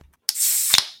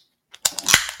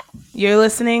You're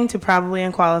listening to Probably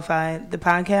Unqualified, the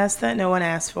podcast that no one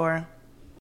asked for.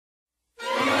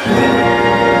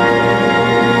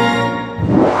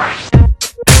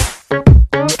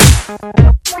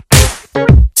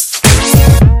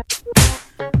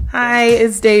 Hi,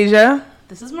 it's Deja.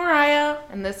 This is Mariah.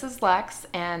 And this is Lex.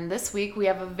 And this week we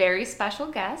have a very special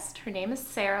guest. Her name is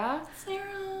Sarah.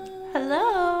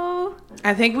 Hello.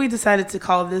 I think we decided to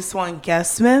call this one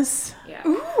Guestmas. Yeah.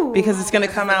 Ooh. Because it's going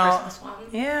to come out. Christmas one.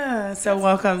 Yeah, so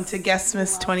welcome to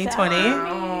Guestmas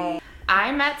 2020.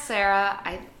 I met Sarah,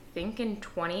 I think in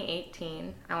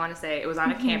 2018. I want to say it was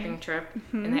on a camping trip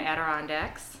in the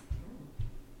Adirondacks.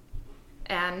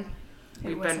 And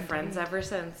we've been friends ever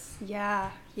since. Yeah.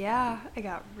 I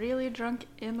got really drunk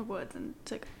in the woods and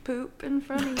took a poop in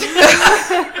front of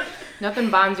you. Nothing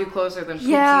bonds you closer than poops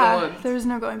in the woods. There was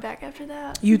no going back after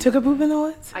that. You took a poop in the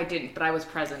woods? I didn't, but I was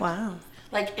present. Wow.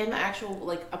 Like in the actual,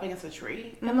 like up against a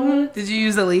tree in the woods? Did you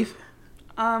use a leaf?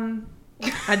 I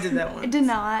I did that one. did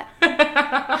not.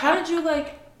 How did you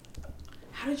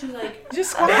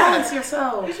Just squat. balance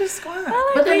yourself? You just squat.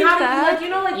 But then how did that. you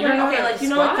like You don't know okay, how like to you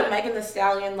know like the squat? Megan Thee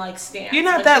Stallion like stance. You're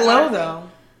not like, that you low gotta- though.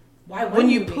 Why would When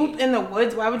you be? poop in the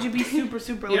woods, why would you be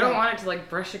super low? You don't want it to like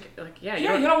brush it, like, yeah,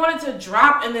 Yeah, you don't want it to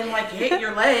drop and then like hit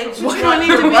your legs. You Well, just you don't want need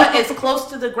your to be- butt as close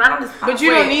to the ground as possible. But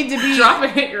you don't need to be. drop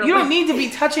it at your You don't leg. need to be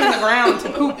touching the ground to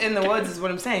poop in the woods. Is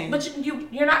what I'm saying. But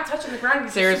you're not touching the ground.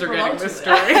 You're Sarah's super regretting low this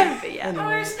to it. story. But yeah. I don't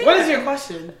understand. What is your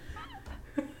question?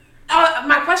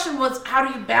 My question was, how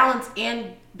do you balance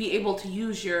and be able to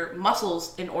use your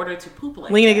muscles in order to poop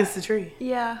like Lean that? against the tree.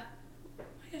 Yeah. I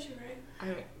guess you're right. I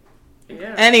mean,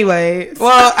 yeah. Anyway,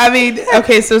 well, I mean,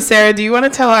 okay, so Sarah, do you want to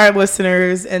tell our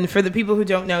listeners, and for the people who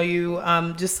don't know you,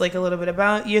 just like a little bit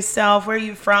about yourself? Where are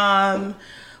you from?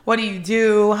 What do you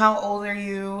do? How old are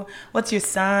you? What's your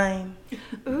sign?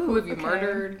 Ooh, Who have you okay.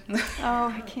 murdered? Oh,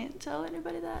 I can't tell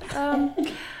anybody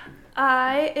that.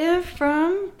 I am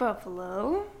from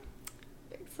Buffalo.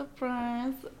 Big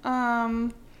surprise.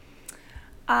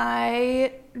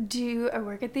 I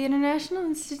work at the International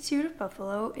Institute of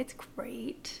Buffalo. It's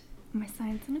great. My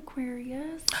sign's an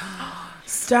Aquarius.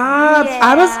 Stop.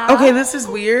 Yeah. Okay, this is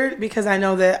weird because I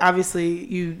know that obviously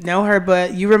you know her,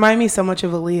 but you remind me so much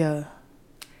of Aaliyah.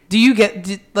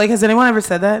 Has anyone ever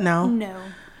said that? No. No.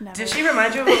 Never. Did she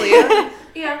remind you of Aaliyah?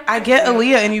 Yeah. I get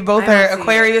Aaliyah, and you both I are don't see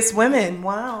Aquarius women.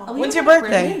 Wow. Aaliyah When's your was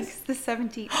birthday? It's the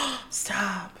 17th.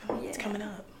 Stop. It's coming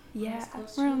up. Yeah,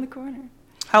 we're on the corner.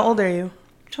 How old are you?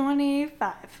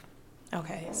 25.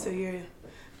 Okay, so you're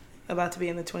about to be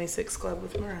in the 26 club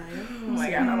with Mariah. Oh my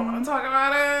god, I don't want to talk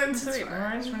about it. Wait,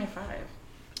 Mariah's 25.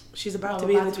 She's about to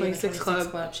be in the 26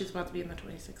 club. She's about to be in the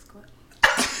 26 club.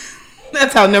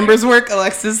 That's how numbers work,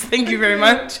 Alexis. Thank you very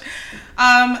much.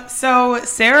 So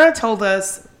Sarah told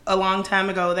us a long time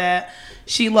ago that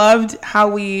she loved how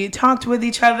we talked with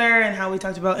each other and how we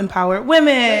talked about empowered women.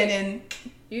 And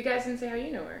You guys didn't say how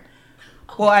you know her.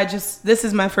 well, this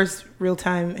is my first real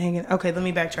time hanging. Okay, let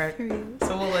me backtrack.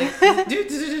 So we'll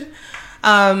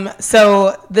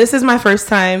so this is my first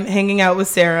time hanging out with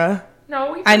Sarah.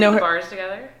 No, we I know the her- bars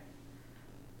together.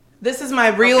 This is my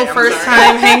real Okay, I'm first sorry.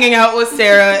 time hanging out with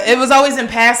Sarah. It was always in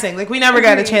passing. Like, we never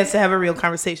got a chance to have a real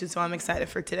conversation, so I'm excited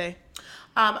for today.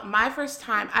 My first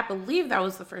time, I believe that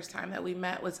was the first time that we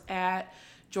met, was at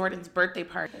Jordan's birthday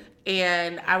party.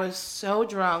 And I was so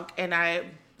drunk, and I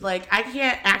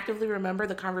can't actively remember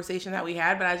the conversation that we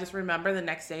had, but I just remember the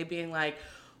next day being like,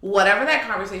 whatever that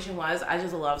conversation was, I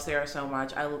just love Sarah so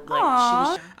much. She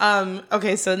was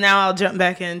Okay, so now I'll jump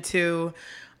back into,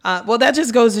 that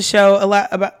just goes to show a lot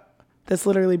about, that's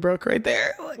literally Brooke right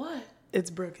there. Like, what? it's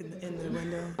Brooke in the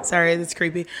window. Sorry, that's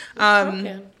creepy.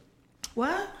 Broken.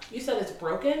 What? You said it's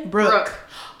broken? Brooke.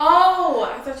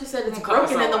 Oh, I thought you said it's call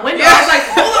broken us in the out. window. Yeah. I was like,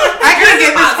 hold on. I couldn't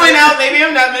get this point out. Maybe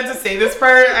I'm not meant to say this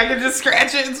part. I can just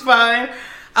scratch it. It's fine.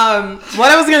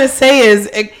 What I was going to say is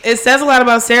it says a lot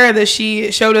about Sarah that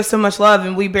she showed us so much love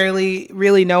and we barely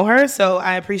really know her. So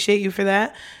I appreciate you for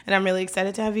that. And I'm really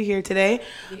excited to have you here today.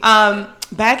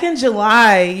 Back in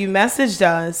July, you messaged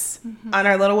us on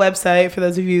our little website. For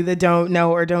those of you that don't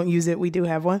know or don't use it, we do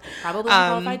have one.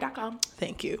 ProbablyUnqualified.com.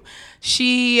 Thank you.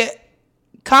 She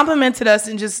complimented us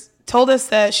and just told us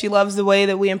that she loves the way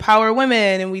that we empower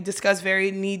women and we discuss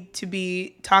very need to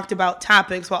be talked about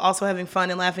topics while also having fun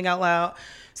and laughing out loud.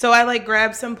 So I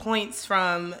grabbed some points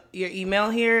from your email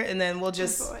here and then we'll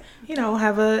just,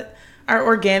 have our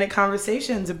organic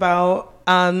conversations about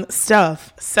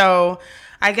stuff. So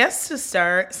I guess to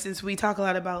start, since we talk a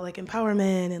lot about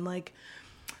empowerment and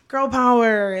girl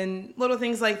power and little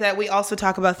things like that, we also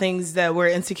talk about things that we're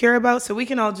insecure about. So we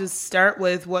can all just start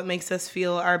with what makes us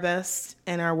feel our best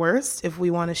and our worst if we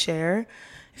want to share.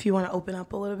 if you want to open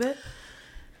up a little bit.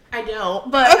 I don't,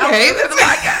 but Okay,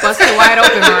 Bust it wide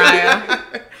open,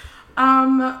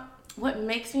 Mariah. What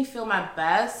makes me feel my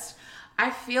best? I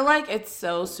feel like it's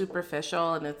so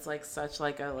superficial, and it's like such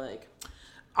like a like.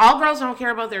 All girls don't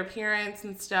care about their appearance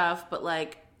and stuff, but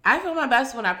like I feel my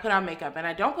best when I put on makeup, and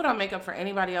I don't put on makeup for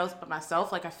anybody else but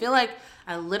myself. Like I feel like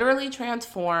I literally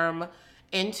transform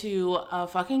into a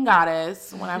fucking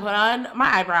goddess when I put on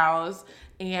my eyebrows,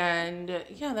 and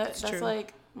yeah, that's true.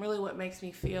 like really what makes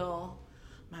me feel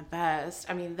my best.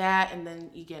 I mean that, and then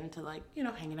you get into like, you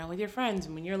know, hanging out with your friends,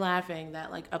 and when you're laughing,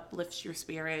 that like uplifts your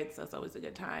spirits. That's always a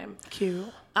good time. Cute.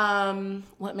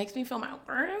 What makes me feel my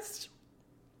worst?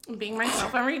 Being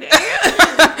myself every day.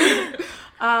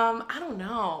 I don't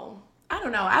know.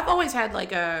 I've always had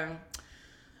like a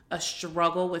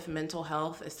struggle with mental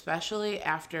health, especially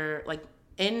after like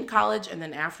in college and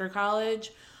then after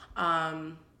college.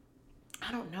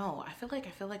 I don't know. I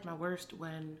feel like my worst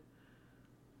when,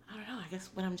 I don't know, I guess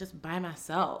when I'm just by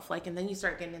myself. Like, and then you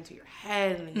start getting into your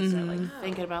head, and then you start like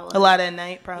thinking about like A lot at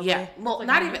night, probably. yeah. Well,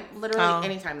 not even literally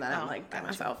anytime that I'm like by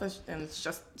myself. It's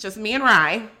just me and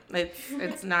Rye.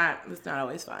 It's not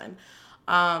always fun.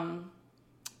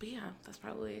 But yeah, that's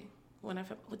probably when I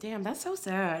feel. Oh, damn, that's so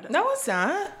sad. No, it's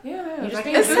not. Yeah,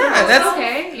 It's sad. That's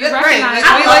okay. You right. recognize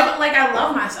I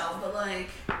love myself, but like,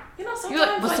 you know, sometimes.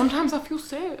 You're like, but sometimes I feel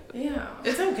sad. Yeah.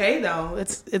 It's okay though.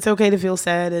 It's okay to feel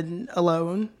sad and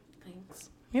alone. Thanks.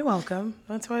 You're welcome.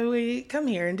 That's why we come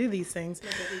here and do these things.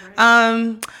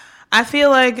 I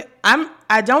feel like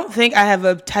I don't think I have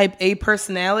a type A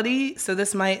personality, so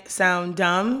this might sound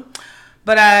dumb,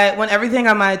 but when everything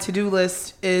on my to-do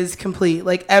list is complete,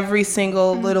 like every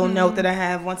single little note that I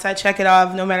have, once I check it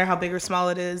off, no matter how big or small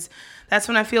it is, that's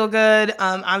when I feel good.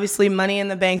 Obviously, money in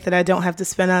the bank that I don't have to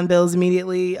spend on bills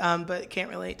immediately, but can't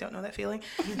relate, don't know that feeling.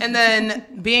 And then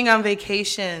being on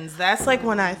vacations, that's like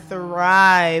when I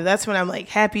thrive. That's when I'm like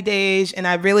happy days, and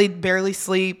I really barely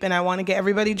sleep, and I want to get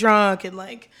everybody drunk and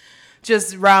like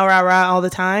just rah, rah, rah all the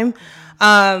time.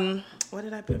 What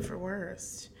did I put for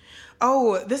worst?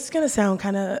 Oh, this is going to sound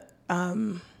kind of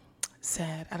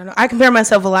sad. I don't know. I compare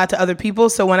myself a lot to other people,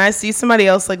 so when I see somebody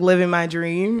else like living my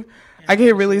dream, I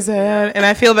get really sad, and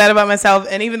I feel bad about myself.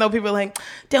 And even though people are like,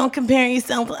 don't compare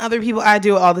yourself to other people, I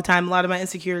do it all the time. A lot of my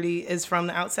insecurity is from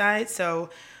the outside,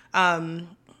 so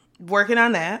working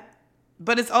on that.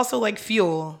 But it's also like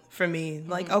fuel for me.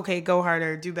 Like, okay, go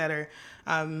harder, do better.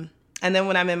 And then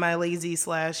when I'm in my lazy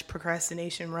 /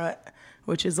 procrastination rut,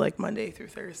 which is like Monday through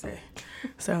Thursday.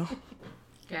 So.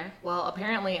 Okay. Well,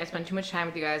 apparently I spent too much time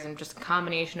with you guys, and just a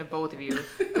combination of both of you,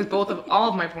 because all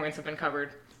of my points have been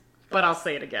covered. But I'll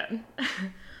say it again.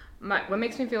 What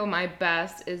makes me feel my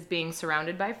best is being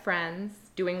surrounded by friends,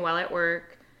 doing well at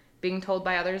work, being told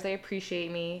by others they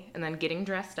appreciate me, and then getting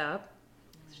dressed up.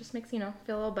 It just makes, feel a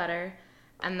little better.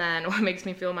 And then what makes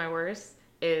me feel my worst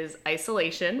is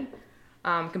isolation,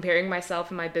 comparing myself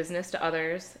and my business to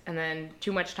others, and then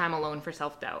too much time alone for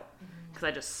self-doubt. Because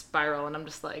I just spiral, and I'm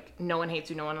just like, no one hates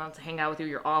you, no one wants to hang out with you,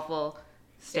 you're awful.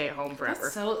 Stay at home forever.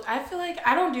 So I feel like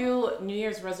I don't do New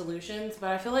Year's resolutions,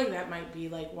 but I feel like that might be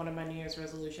like one of my New Year's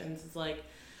resolutions is like,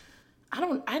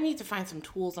 I need to find some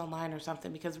tools online or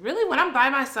something, because really when I'm by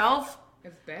myself,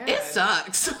 It's bad. it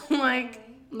sucks. like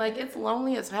it's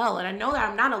lonely as hell. And I know that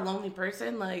I'm not a lonely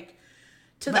person. Like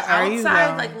to the But are you,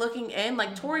 outside, though? like looking in,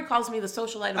 like Tori calls me the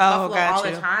socialite of Oh, Buffalo got all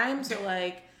you. the time. So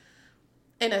like,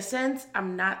 in a sense,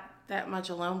 I'm not that much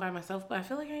alone by myself, but I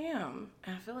feel like I am.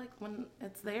 And I feel like when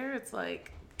it's there, it's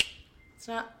like, it's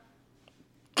not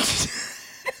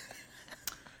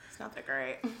that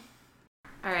great.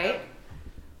 All right.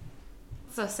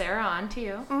 So Sarah, on to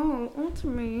you. Oh, on to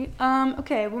me.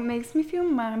 Okay, what makes me feel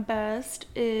my best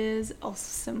is also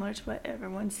similar to what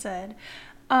everyone said.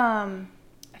 I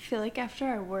feel like after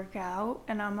I work out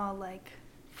and I'm all like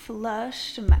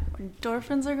flushed and my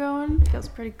endorphins are going, feels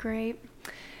pretty great.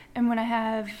 And when I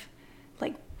have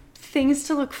like things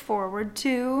to look forward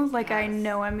to, like I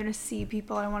know I'm gonna see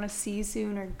people I want to see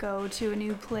soon, or go to a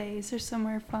new place or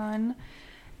somewhere fun,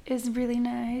 is really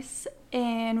nice.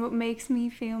 And what makes me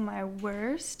feel my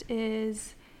worst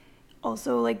is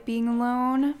also like being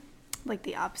alone, like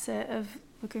the opposite of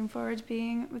looking forward to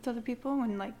being with other people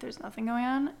when like there's nothing going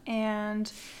on.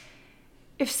 And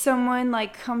if someone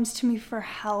like comes to me for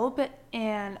help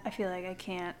and I feel like I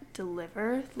can't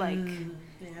deliver, like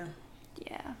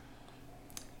yeah,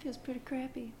 feels pretty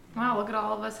crappy. Wow, look at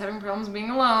all of us having problems being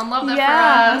alone. Love that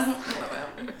Yeah. for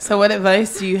us. So what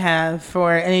advice do you have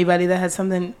for anybody that has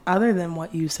something other than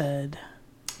what you said?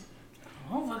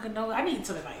 I don't fucking know. I need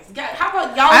some advice. How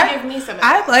about y'all give me some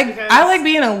advice? I like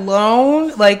being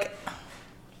alone. Like,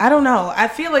 I don't know. I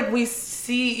feel like we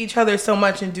see each other so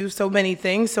much and do so many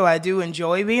things, so I do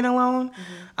enjoy being alone.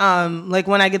 Like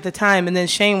when I get the time, and then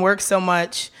Shane works so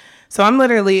much, so I'm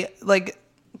literally like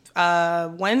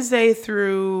Thursday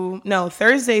through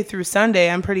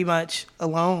Sunday, I'm pretty much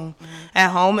alone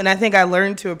at home, and I think I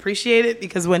learned to appreciate it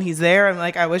because when he's there, I'm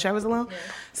like, I wish I was alone. Yeah.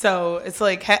 So it's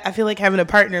like I feel like having a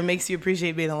partner makes you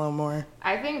appreciate being alone more.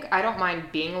 I think I don't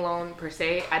mind being alone per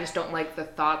se. I just don't like the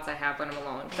thoughts I have when I'm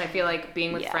alone. Because I feel like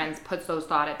being with friends puts those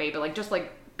thoughts at bay. But like just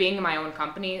like being in my own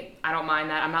company, I don't mind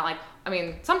that. I'm not like, I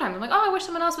mean, sometimes I'm like, oh, I wish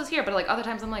someone else was here. But like other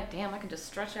times I'm like, damn, I can just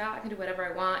stretch out. I can do whatever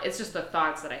I want. It's just the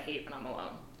thoughts that I hate when I'm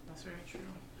alone. That's very true.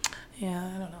 Yeah,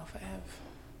 I don't know if I have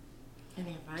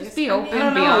any advice. Just be open. I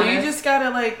don't know. Be honest. You just gotta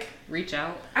like reach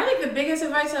out. I think the biggest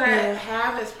advice that I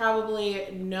have is probably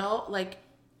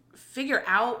figure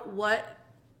out what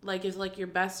like is like your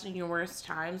best and your worst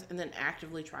times, and then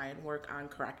actively try and work on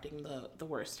correcting the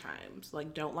worst times.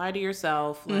 Like, don't lie to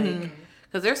yourself, like,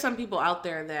 because there's some people out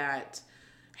there that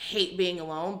hate being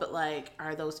alone, but like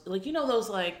are those like, you know,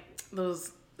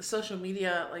 those social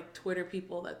media like Twitter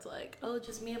people that's like, oh,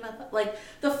 just me and my like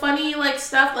the funny like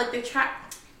stuff, like they try.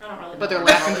 I don't really know. But they're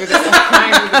laughing through the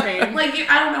crying through the pain. Like,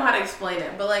 I don't know how to explain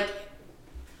it, but like,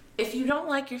 if you don't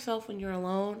like yourself when you're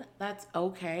alone, that's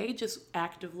okay. Just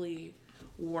actively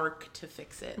work to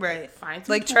fix it. Right. Like, find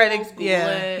some like tools, try to Google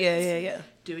yeah. it,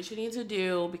 do what you need to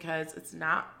do because it's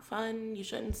not fun. You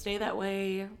shouldn't stay that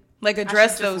way. Like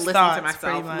address those thoughts. To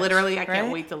myself. Much, literally, I right?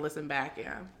 can't wait to listen back.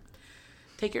 Yeah.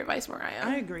 Take your advice, Mariah.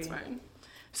 I agree. It's fine.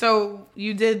 So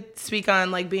you did speak on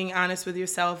like being honest with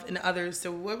yourself and others.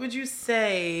 So what would you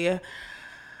say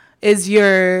is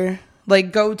your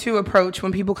like go-to approach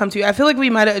when people come to you? I feel like we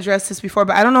might have addressed this before,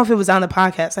 but I don't know if it was on the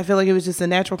podcast. I feel like it was just a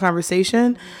natural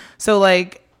conversation. So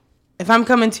like if I'm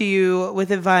coming to you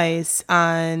with advice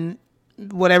on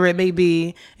whatever it may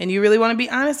be, and you really want to be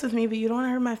honest with me, but you don't want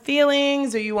to hurt my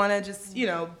feelings, or you want to just, you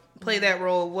know, play that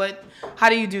role, how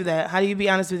do you do that? How do you be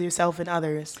honest with yourself and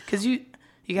others? Because you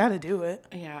got to do it.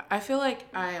 Yeah, I feel like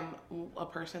I am a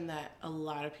person that a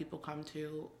lot of people come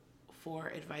to for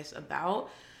advice about,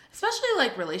 especially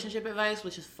like relationship advice,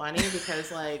 which is funny because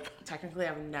like technically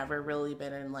I've never really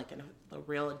been in like a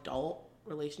real adult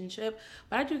relationship,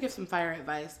 but I do give some fire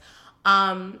advice.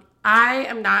 I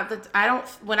am not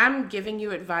when I'm giving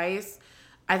you advice,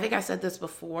 I think I said this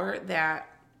before, that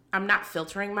I'm not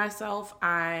filtering myself.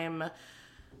 I'm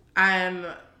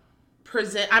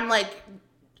like,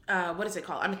 what is it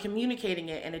called? I'm communicating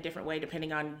it in a different way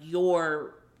depending on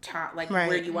your time, like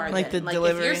where you are. Like then. the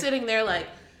delivery. If you're sitting there like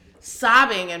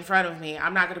sobbing in front of me,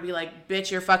 I'm not going to be like,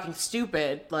 bitch, you're fucking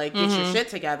stupid. Like, get your shit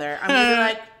together. I'm going to be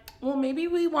like, well, maybe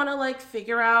we want to like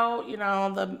figure out, you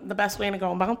know, the best way to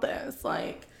go about this.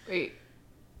 Like, wait.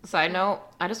 Side note,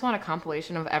 I just want a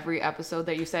compilation of every episode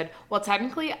that you said, well,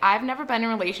 technically, I've never been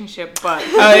in a relationship, but...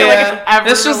 Oh, yeah.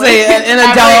 Let's just say an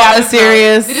adult, a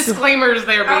serious... The disclaimer's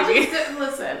there, baby.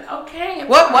 Listen, okay.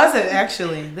 What was it,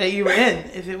 actually, that you were in?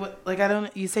 If it was, like, I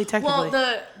don't... You say technically.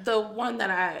 Well, the one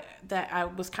that I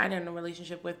was kind of in a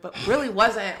relationship with, but really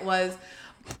wasn't, was...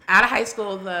 Out of high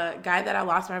school, the guy that I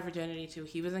lost my virginity to,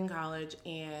 he was in college,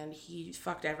 and he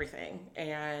fucked everything.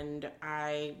 And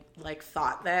I, like,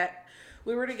 thought that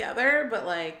we were together, but,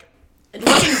 like,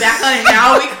 looking back on it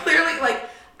now, we clearly, like,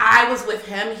 I was with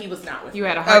him, he was not with me. You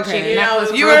had a heart shape.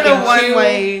 You were the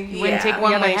one-way. You wouldn't take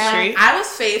one way street. I was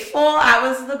faithful. I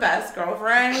was the best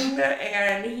girlfriend,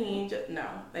 and he just, no.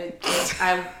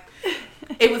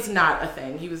 It was not a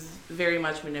thing. He was very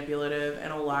much manipulative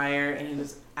and a liar, and he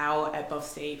was out at Buff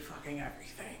State fucking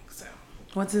everything. So,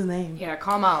 what's his name? Yeah,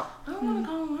 call him out. I don't want to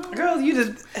call him out. Girl, you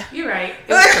just... You're right.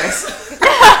 It was Chris.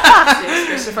 It's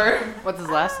Christopher. What's his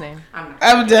last name?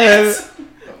 I'm dead.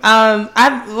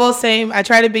 Same. I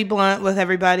try to be blunt with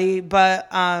everybody, but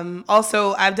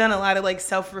also I've done a lot of like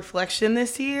self-reflection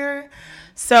this year.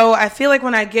 So I feel like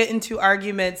when I get into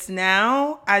arguments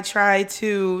now, I try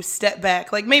to step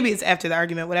back. Like maybe it's after the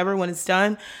argument, whatever, when it's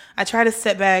done, I try to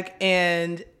step back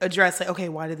and address like, okay,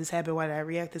 why did this happen? Why did I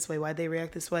react this way? Why did they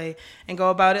react this way? And go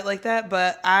about it like that.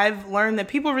 But I've learned that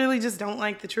people really just don't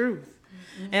like the truth.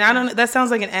 And I don't, that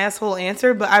sounds like an asshole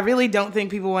answer, but I really don't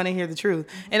think people want to hear the truth.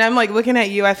 And I'm like looking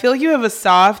at you, I feel like you have a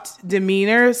soft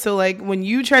demeanor. So like when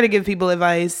you try to give people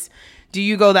advice, do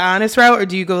you go the honest route or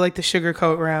do you go like the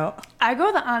sugarcoat route? I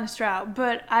go the honest route,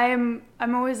 but I'm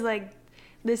always like,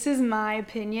 this is my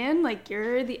opinion. Like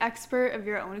you're the expert of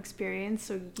your own experience,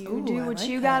 so you do what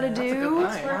you gotta do.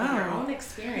 Your own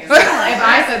experience. If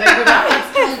I said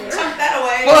that, Took that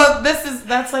away. Well,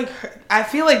 that's like I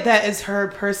feel like that is her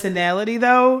personality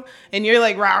though, and you're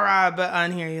like rah rah, but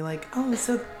on here you're like, oh,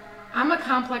 so I'm a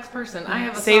complex person. I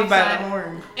have a Saved soft by side the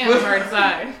horn. and a hard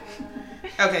side.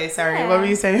 Okay, sorry. Yeah. What were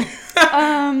you saying?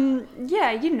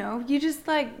 Yeah, you just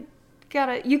like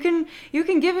gotta you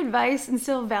can give advice and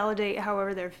still validate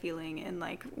however they're feeling and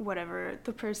like whatever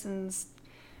the person's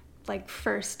like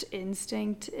first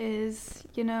instinct is,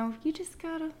 you just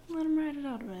gotta let them ride it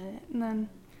out a minute. And then,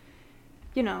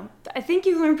 I think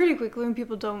you learn pretty quickly when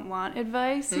people don't want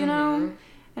advice, and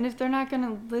if they're not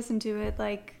gonna listen to it,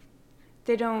 like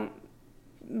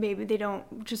maybe they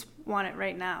don't just want it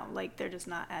right now, like they're just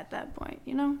not at that point,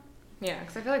 Yeah,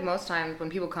 because I feel like most times when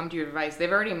people come to you with advice,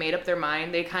 they've already made up their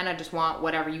mind. They kind of just want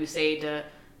whatever you say to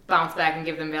bounce back and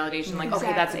give them validation. Like,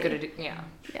 okay, that's a good idea.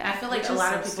 I feel like Which a is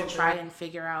lot so of people stupid. try and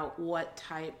figure out what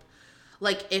type,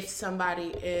 like if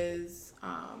somebody is,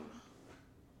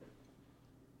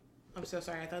 I'm so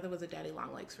sorry. I thought there was a daddy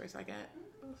long legs for a second.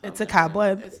 It's a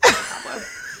cobweb. It's a cobweb.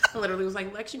 I literally was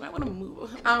like, Lex, you might want to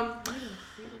move.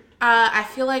 I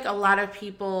feel like a lot of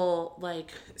people like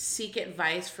seek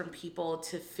advice from people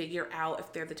to figure out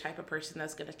if they're the type of person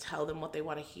that's going to tell them what they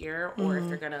want to hear, or if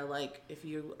they're going to if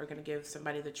you are going to give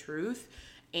somebody the truth,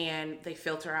 and they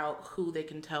filter out who they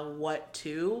can tell what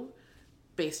to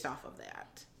based off of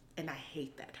that. And I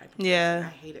hate that type of person. Yeah. I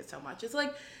hate it so much. It's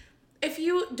like, if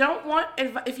you don't want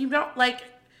advice,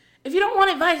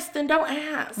 then don't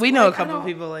ask. We know Like, a couple of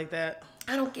people like that.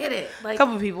 I don't get it. Like, A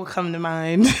couple of people come to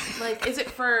mind. like, is it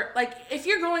for, like, if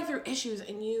you're going through issues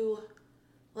and you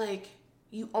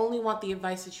only want the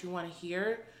advice that you want to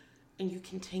hear and you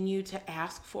continue to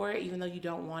ask for it even though you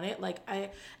don't want it,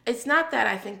 it's not that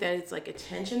I think that it's, like,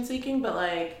 attention seeking, but,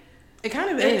 like, It kind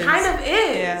of it is. kind of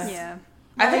is. Yeah.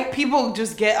 I think people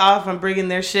just get off on bringing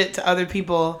their shit to other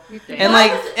people think?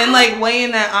 and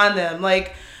weighing that on them.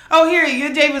 Like, oh, here,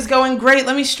 your day was going great.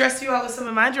 Let me stress you out with some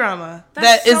of my drama.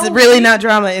 That's That is so really weird. not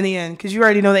drama in the end because you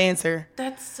already know the answer.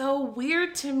 That's so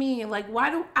weird to me. Like,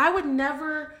 I would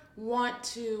never want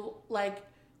to, like,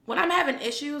 when I'm having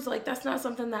issues, like, that's not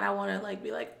something that I want to, like,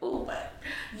 be like, oh, but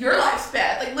your life's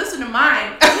bad. Like, listen to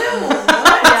mine. Ew,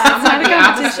 what? Yeah, I'm it's not like a the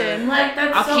opposite. competition. Like,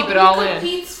 that's I'll so keep it who all in.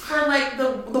 competes for, like,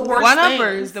 the worst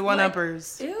One-uppers, things? the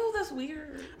one-uppers. Like, ew, that's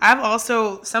weird. I've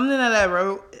also, something that I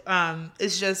wrote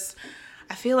is just,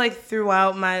 I feel like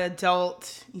throughout my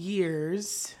adult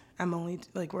years,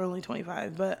 we're only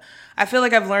 25, but I feel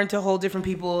like I've learned to hold different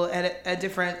people at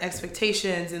different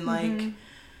expectations and like,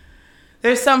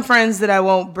 there's some friends that I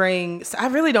won't bring. So I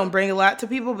really don't bring a lot to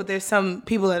people, but there's some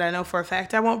people that I know for a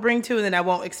fact I won't bring to, and then I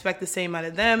won't expect the same out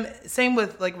of them. Same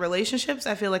with like relationships.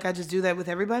 I feel like I just do that with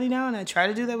everybody now, and I try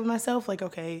to do that with myself. Like,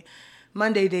 okay,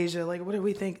 Monday, Deja, like, what do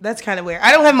we think? That's kind of weird.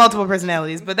 I don't have multiple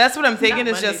personalities, but that's what I'm thinking.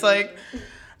 It's just like,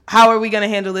 how are we going to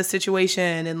handle this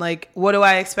situation? And like, what do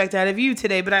I expect out of you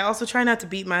today? But I also try not to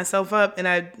beat myself up, and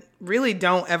I really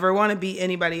don't ever want to beat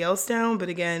anybody else down. But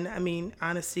again, I mean,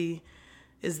 honesty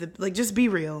is just be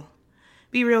real.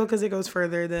 Be real because it goes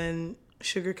further than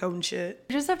sugarcoating shit.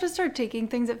 You just have to start taking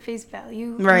things at face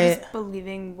value. Right. And just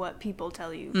believing what people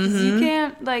tell you. Because you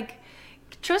can't,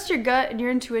 trust your gut and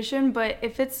your intuition, but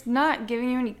if it's not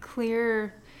giving you any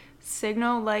clear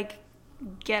signal, like,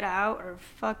 get out or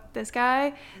fuck this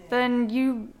guy, then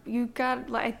you got,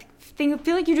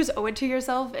 feel like you just owe it to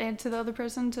yourself and to the other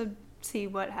person to see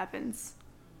what happens.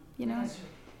 Yeah.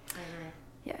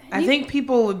 I think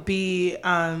people would be,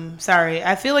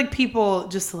 I feel like people,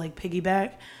 just to like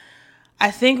piggyback,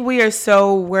 I think we are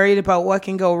so worried about what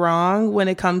can go wrong when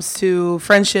it comes to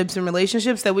friendships and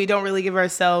relationships that we don't really give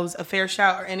ourselves a fair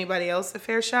shot or anybody else a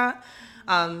fair shot.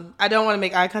 I don't want to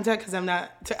make eye contact because I'm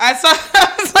not, I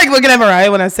was like looking at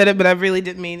Mariah when I said it, but I really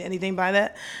didn't mean anything by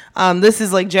that. This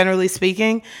is like generally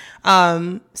speaking.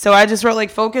 So I just wrote like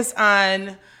focus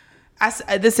on,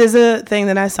 this is a thing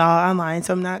that I saw online,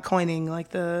 so I'm not coining like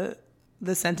the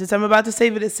sentence I'm about to say,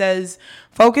 but it says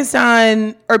focus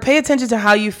on or pay attention to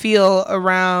how you feel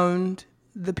around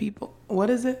the people. What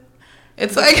is it?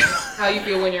 It's like How you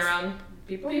feel when you're around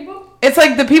people? It's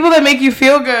like the people that make you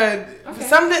feel good. Okay.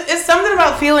 It's something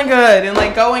about feeling good and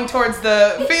like going towards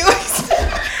the feelings.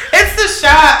 It's the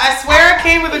shot. I swear I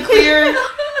came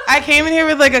in here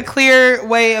with like a clear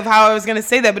way of how I was gonna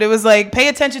say that, but it was like pay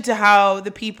attention to how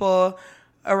the people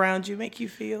around you make you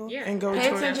feel and go Pay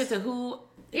towards. attention to who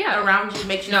Yeah. around you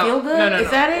makes you No, feel good. No.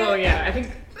 Is that it? Well, yeah, I think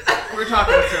we're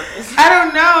talking in circles. I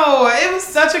don't know. It was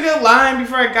such a good line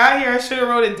before I got here. I should have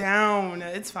wrote it down.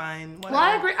 It's fine.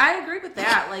 Whatever. Well, I agree with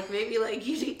that. Like, maybe, like,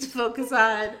 you need to focus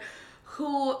on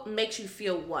who makes you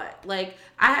feel what. Like,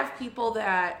 I have people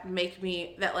that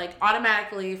like,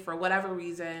 automatically, for whatever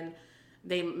reason,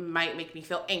 they might make me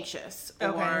feel anxious.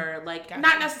 Okay. Or, like, Gotcha.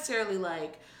 not necessarily,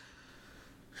 like,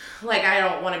 like I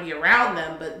don't want to be around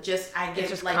them, but just I get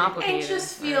just like an complicated.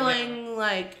 anxious feeling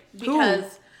like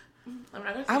because I'm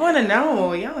not gonna say I want to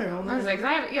know. Y'all are I was like,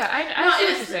 I see no,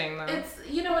 what you're saying though. it's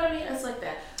you know what I mean. It's like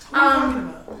that. about? I'm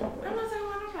not talking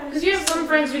about nobody. Because you have some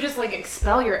friends who just like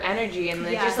expel your energy and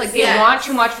they just like they Yes. want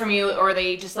too much from you, or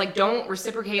they just like don't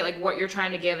reciprocate like what you're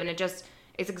trying to give, and it's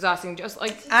exhausting. Just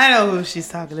like I know who she's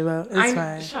talking about. It's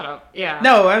fine. Shut up. Yeah.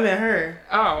 No, I meant her.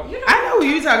 Oh. I know who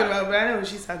you're talking about, but I know who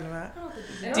she's talking about.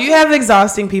 Do you have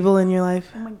exhausting people in your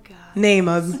life? Oh my god. Name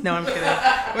them. No, I'm kidding.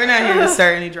 We're not here to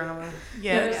start any drama.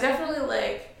 Yeah. There's definitely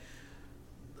like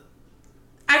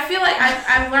I feel like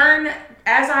I learn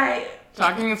as I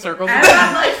Talking in circles. as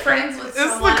I'm like friends with This is the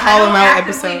someone. call I don't them out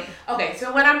actively- episode. Okay,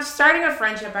 so when I'm starting a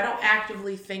friendship, I don't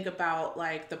actively think about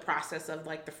like the process of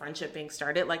like the friendship being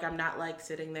started. Like I'm not like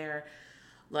sitting there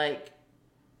like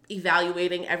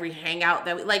evaluating every hangout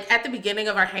that we like at the beginning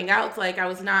of our hangouts. Like I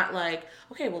was not like,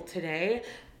 okay, well today,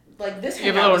 like this You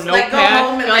have a hangout little was like go notepad.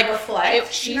 home and You're like reflect.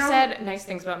 If she you know? said nice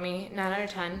things about me, 9 out of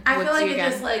 10. I would feel see like you it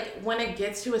again. just like when it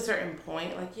gets to a certain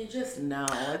point, like you just know.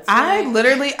 It's I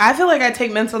like, I feel like I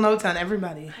take mental notes on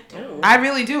everybody. do. I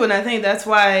really do, and I think that's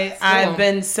why I've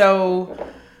been so,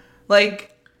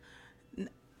 like,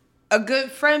 a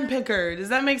good friend picker. Does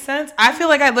that make sense? I feel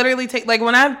like I literally take, like,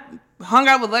 when I hung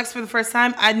out with Lex for the first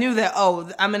time, I knew that,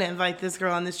 oh, I'm going to invite this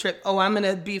girl on this trip. Oh, I'm going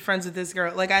to be friends with this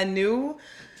girl. Like, I knew,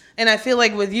 and I feel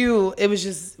like with you, it was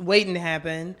just waiting to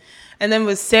happen. And then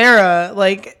with Sarah,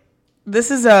 like,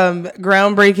 this is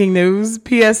groundbreaking news.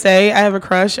 PSA, I have a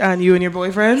crush on you and your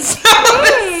boyfriends.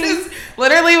 This is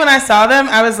literally when I saw them,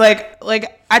 I was like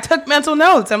I took mental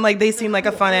notes. I'm like, they seem like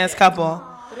a fun ass couple.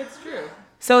 But it's true.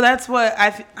 So that's what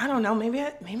I don't know. Maybe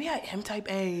I am type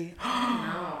A.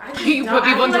 You put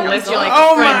people into lists, you're like,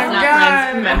 Oh friends, my not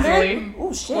God. friends, mentally.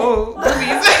 Oh shit. Whoa,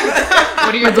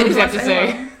 What do your boobs have to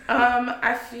say?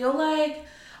 I feel like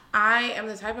I am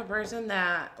the type of person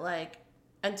that like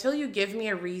until you give me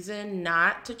a reason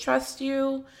not to trust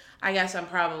you, I guess I'm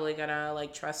probably gonna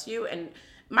like trust you. And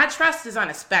my trust is on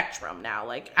a spectrum now.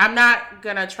 Like I'm not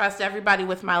gonna trust everybody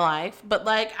with my life, but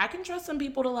like I can trust some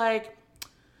people to like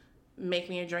make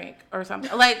me a drink or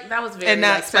something. Like that was very And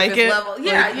not like, spike surface it? level.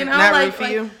 Yeah, Like, you know, not like, root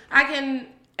for you? I can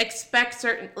expect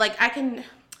certain like I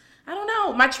don't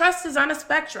know. My trust is on a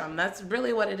spectrum. That's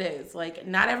really what it is. Like,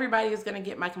 not everybody is going to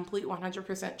get my complete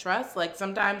 100% trust. Like,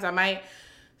 sometimes I might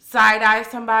side-eye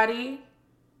somebody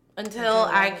until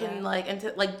I can,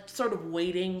 sort of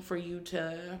waiting for you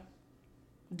to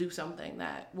do something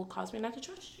that will cause me not to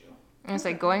trust you. I was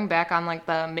like going back on like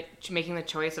the making the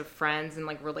choice of friends and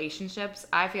like relationships.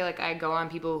 I feel like I go on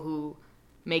people who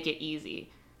make it easy.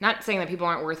 Not saying that people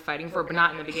aren't worth fighting for, but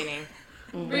not in the beginning.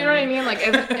 Mm-hmm. You know what I mean? Like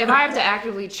if I have to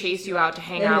actively chase you out to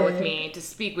hang out with me, to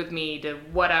speak with me, to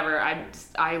whatever,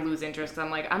 I lose interest. I'm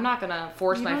like, I'm not gonna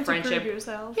force You my don't have to friendship. prove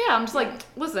yourself. Yeah, I'm just like,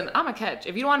 listen, I'm a catch.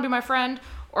 If you don't want to be my friend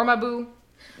or my boo,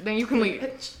 then you can leave.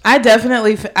 I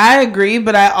definitely, I agree,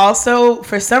 but I also,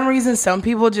 for some reason, some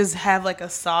people just have like a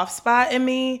soft spot in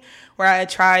me where I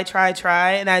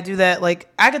try, and I do that. Like,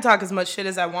 I could talk as much shit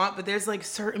as I want, but there's like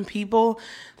certain people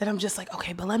that I'm just like,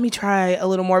 okay, but let me try a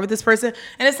little more with this person.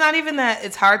 And it's not even that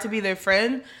it's hard to be their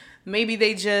friend. Maybe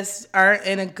they just aren't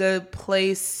in a good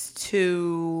place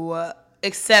to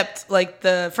accept like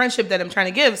the friendship that I'm trying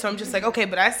to give. So I'm just like, okay,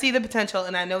 but I see the potential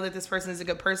and I know that this person is a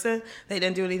good person. They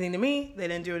didn't do anything to me. They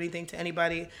didn't do anything to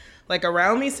anybody like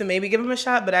around me. So maybe give them a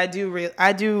shot. But I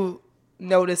do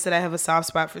notice that I have a soft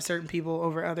spot for certain people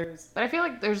over others. But I feel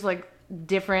like there's like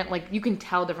different, like you can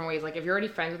tell different ways. Like if you're already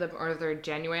friends with them or they're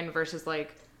genuine versus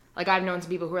like I've known some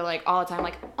people who are like all the time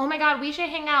like, oh my God, we should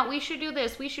hang out. We should do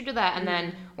this. We should do that. And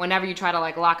then whenever you try to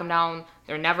like lock them down,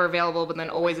 they're never available, but then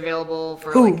always available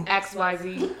for like X, Y, Z.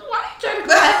 Why are you trying to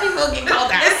let people get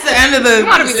called out? It's the end of the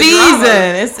wanna be the season.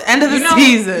 drama. It's the end of the You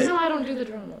season. know I don't do the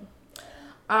drama.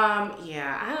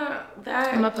 Yeah,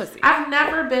 I'm a pussy. I've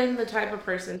never been the type of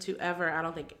person to ever, I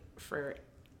don't think for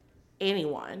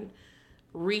anyone,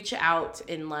 reach out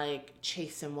and like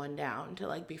chase someone down to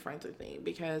like be friends with me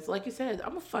because like you said,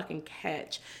 I'm a fucking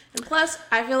catch. And plus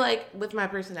I feel like with my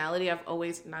personality, I've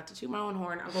always, not to toot my own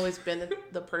horn, I've always been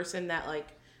the person that like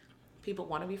people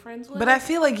want to be friends with. But I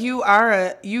feel like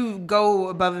you go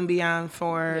above and beyond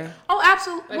for Oh,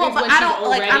 absolutely. Like, Well, it's but when I she's don't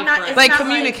like. I'm already not. friends. It's like not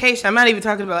communication. I'm not even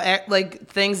talking about like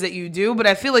things that you do, but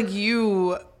I feel like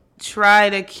you try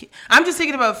to. I'm just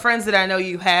thinking about friends that I know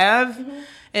you have,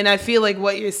 and I feel like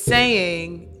what you're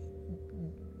saying.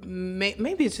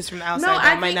 Maybe it's just from the outside. No,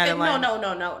 that I might think not that,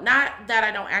 align. no. Not that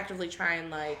I don't actively try and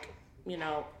like, you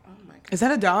know. Oh my God. Is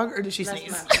that a dog or did she That's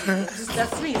sneeze?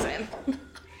 that's sneezing.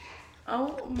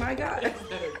 Oh my God.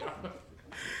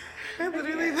 I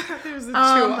literally thought there was a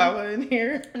chihuahua in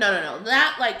here. No.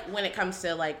 Not like when it comes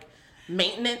to like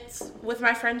maintenance with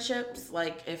my friendships.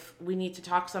 Like if we need to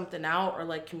talk something out or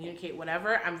like communicate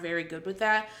whatever, I'm very good with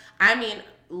that. I mean,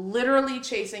 literally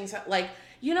chasing like,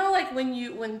 you know, like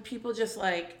when people just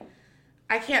like,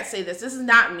 I can't say this. This is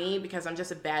not me because I'm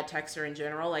just a bad texter in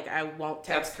general. Like I won't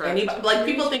text anybody. Like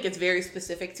people think it's very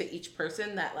specific to each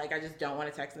person that like I just don't want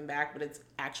to text them back, but it's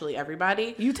actually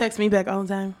everybody. You text me back all the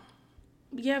time.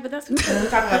 Yeah, but that's we're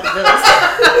talking about the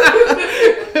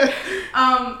bills.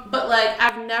 But like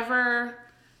I've never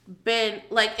been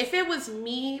like if it was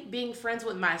me being friends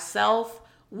with myself,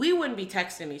 we wouldn't be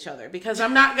texting each other because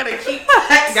I'm not gonna keep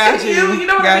texting you. You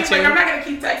know what I mean? Like I'm not gonna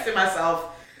keep texting myself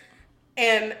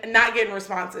and not getting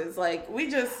responses. Like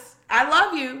I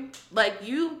love you. Like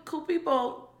you cool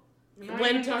people.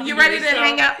 When you're ready to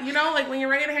hang out, you know, like when you're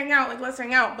ready to hang out, like let's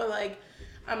hang out. But like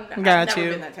I've never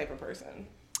been that type of person.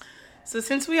 So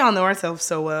since we all know ourselves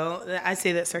so well, I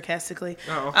say that sarcastically.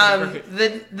 Oh,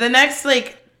 okay, the next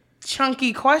like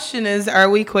chunky question is: are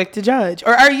we quick to judge,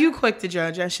 or are you quick to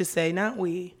judge? I should say, not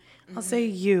we. I'll say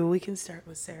you. We can start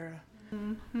with Sarah.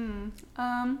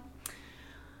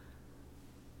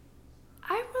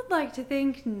 I would like to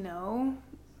think no,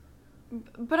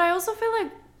 but I also feel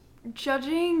like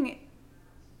judging.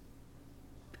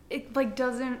 It like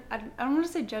doesn't. I don't want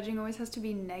to say judging always has to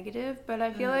be negative, but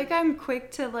I feel like I'm quick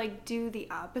to like do the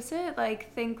opposite.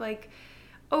 Like think like,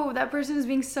 oh, that person is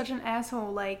being such an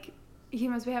asshole. Like he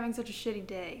must be having such a shitty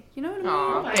day. You know what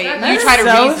I mean? You try to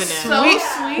reason it. So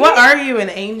sweet. What are you, an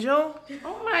angel?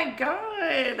 Oh my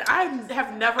god. I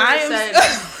have never said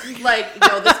like,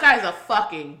 yo, this guy's a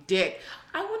fucking dick.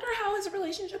 I wonder how his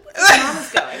relationship with his mom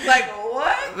is going. Like,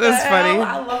 what? That's funny.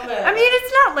 I love that. I mean,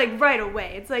 it's not like right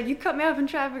away. It's like you cut me off in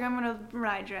traffic, I'm gonna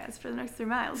ride your ass for the next 3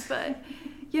 miles. But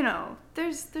you know,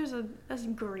 there's a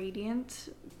gradient.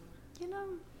 You know.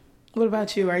 What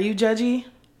about you? Are you judgy?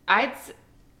 Trying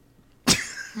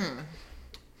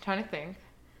to think.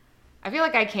 I feel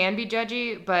like I can be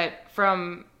judgy, but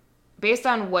based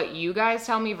on what you guys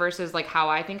tell me versus like how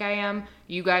I think I am,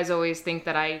 you guys always think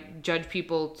that I judge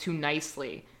people too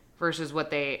nicely versus what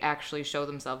they actually show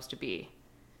themselves to be.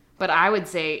 But I would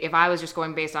say if I was just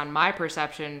going based on my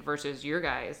perception versus your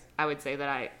guys, I would say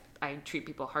that I treat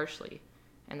people harshly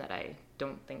and that I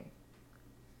don't think.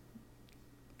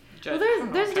 Well,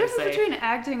 there's a difference between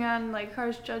acting on like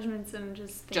harsh judgments and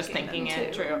just thinking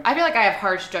it. Too. True. I feel like I have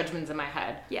harsh judgments in my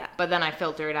head. Yeah. But then I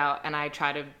filter it out and I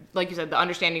try to, like you said, the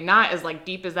understanding not as like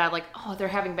deep as that. Like, oh, they're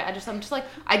having bad. I'm just like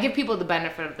I give people the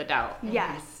benefit of the doubt.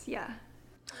 Yes. Yeah.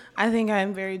 I think I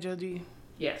am very judgy.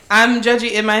 Yes. I'm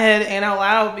judgy in my head and out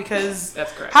loud because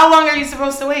that's correct. How long are you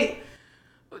supposed to wait?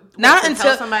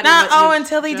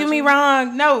 Until they do me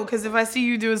wrong. No, because if I see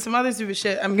you doing some other stupid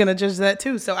shit, I'm gonna judge that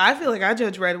too. So I feel like I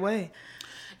judge right away.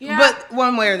 Yeah. But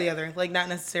one way or the other, like not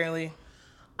necessarily.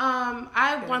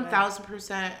 I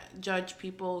 1000% judge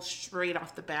people straight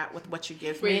off the bat with what you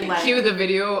give me. Like, cue the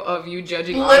video of you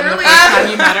judging literally the first time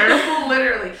you met her.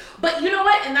 Literally. But you know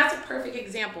what? And that's a perfect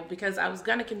example because I was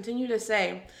gonna continue to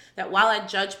say that while I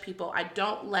judge people, I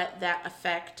don't let that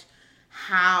affect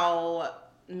how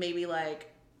maybe like.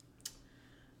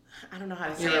 I don't know how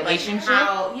to say your it. relationship.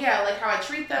 Like how I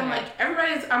treat them. Like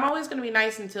I'm always gonna be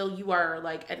nice until you are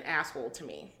like an asshole to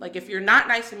me. Like if you're not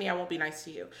nice to me, I won't be nice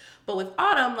to you. But with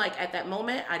Autumn, like at that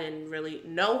moment, I didn't really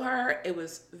know her. It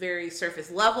was very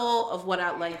surface level of what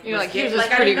I like. You're like, here's this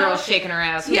pretty girl shaking her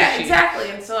ass. Yeah,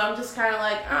 exactly. And so I'm just kind of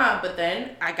like, But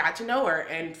then I got to know her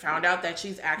and found out that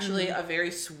she's actually a very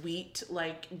sweet,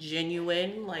 like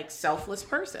genuine, like selfless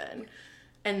person,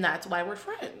 and that's why we're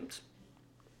friends.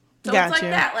 So it's like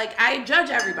that. Like, I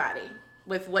judge everybody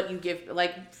with what you give,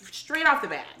 like, straight off the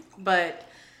bat. But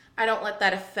I don't let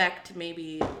that affect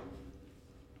maybe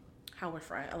how we're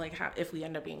friends. Like, how if we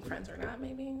end up being friends or not,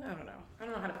 maybe. I don't know. I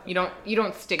don't know how to put it. You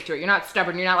don't stick to it. You're not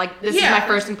stubborn. You're not like, this is my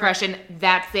first impression.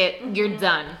 That's it. You're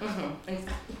done.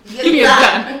 You're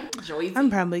done. I'm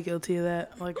probably guilty of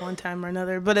that, like, one time or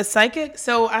another. But a psychic,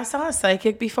 so I saw a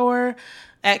psychic before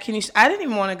at Kenesha. I didn't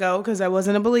even want to go because I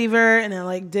wasn't a believer and I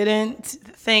like didn't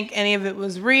think any of it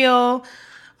was real.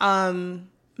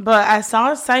 But I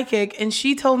saw a psychic and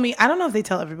she told me, I don't know if they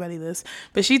tell everybody this,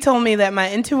 but she told me that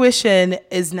my intuition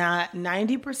is not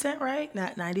 90% right,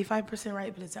 not 95%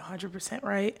 right, but it's 100%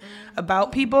 right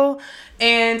about people.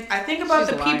 And I think about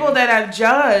the people that I've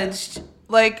judged,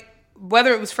 like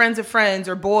whether it was friends of friends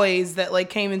or boys that like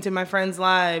came into my friends'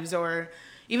 lives or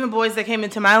even boys that came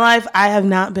into my life, I have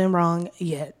not been wrong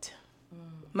yet.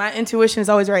 My intuition is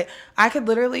always right. I could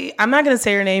literally, I'm not going to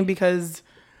say her name because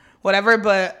whatever,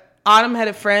 but Autumn had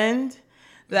a friend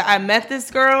that I met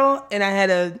this girl and I had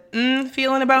a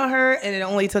feeling about her, and it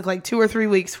only took like 2 or 3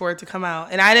 weeks for it to come out.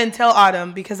 And I didn't tell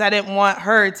Autumn because I didn't want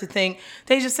her to think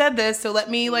they just said this, so let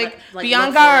me be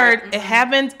on guard. It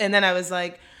happened, and then I was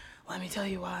like, let me tell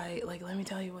you why. Like, let me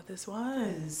tell you what this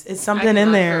was. It's something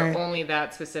in there. Only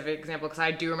that specific example, because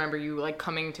I do remember you like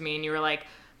coming to me and you were like,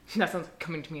 that sounds like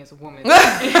coming to me as a woman. You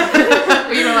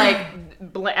were like,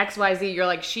 XYZ, you're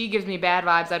like, she gives me bad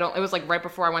vibes. It was like right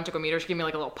before I went to go meet her, she gave me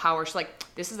like a little power. She's like,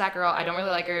 this is that girl. I don't really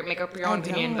like her. Make up your own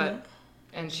opinion,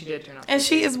 and she did turn out. And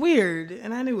she is weird,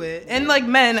 and I knew it. And like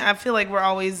men, I feel like we're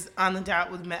always on the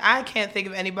dot with men. I can't think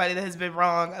of anybody that has been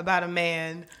wrong about a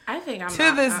man. I think I'm to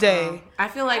not, this day. I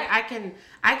feel like I can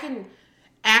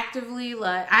actively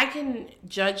I can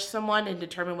judge someone and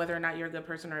determine whether or not you're a good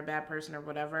person or a bad person or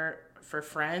whatever for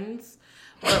friends.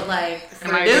 But like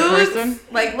for dudes,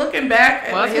 like looking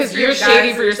back, well, that's because you're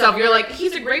shady for yourself. You're like,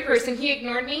 he's a great person. He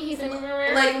ignored me. He's like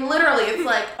literally, it's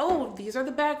like, oh, these are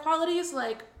the bad qualities.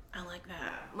 Like I like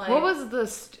that. Like, what was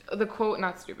the quote?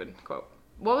 Not stupid quote.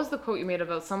 What was the quote you made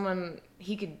about someone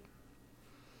he could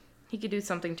do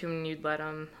something to him and you'd let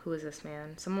him? Who is this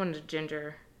man? Someone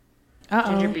ginger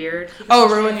beard. Oh,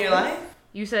 ruin your life?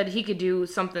 You said he could do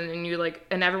something and you like,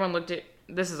 and everyone looked at.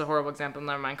 This is a horrible example.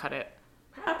 Never mind. Cut it.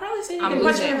 I'd probably say you can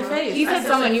punch him in the face. He said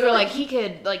something. You were like, he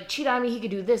could like cheat on me. He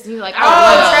could do this, and you're like,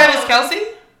 oh, Travis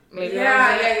Kelce. Maybe.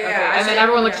 Yeah. Okay. And then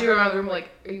everyone looked at you around the room like,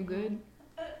 are you good?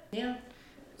 Yeah.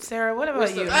 Sarah, what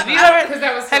about you?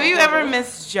 Have you ever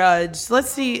misjudged? Let's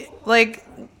see, like,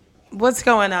 what's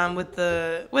going on with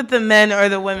the men or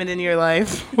the women in your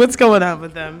life? What's going on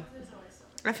with them?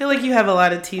 I feel like you have a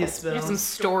lot of tea to spill. You have some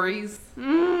stories.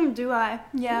 Do I?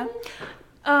 Yeah.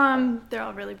 They're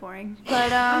all really boring,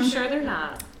 but I'm sure they're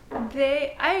not.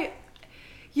 I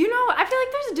feel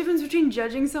like there's a difference between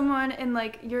judging someone and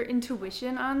like your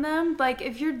intuition on them. Like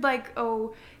if you're like,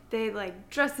 oh, they like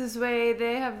dress this way,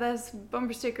 they have this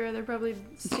bumper sticker, they're probably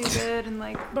stupid and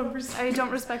like I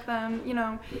don't respect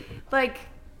them, like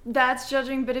that's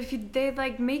judging. But if they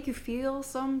like make you feel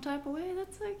some type of way,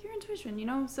 that's like your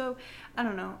intuition, So I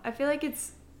don't know. I feel like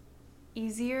it's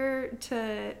easier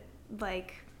to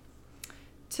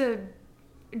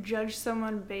judge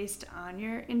someone based on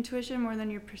your intuition more than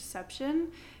your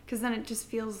perception, because then it just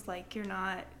feels like you're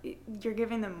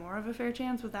giving them more of a fair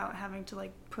chance without having to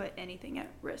like put anything at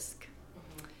risk.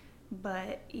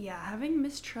 But yeah, having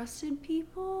mistrusted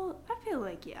people, I feel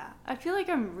like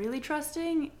I'm really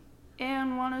trusting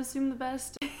and want to assume the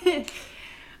best.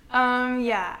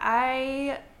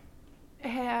 I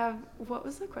have, what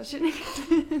was the question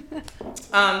again?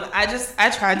 I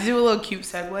tried to do a little cute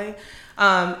segue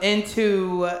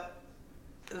into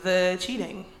the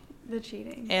cheating. The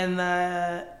cheating. And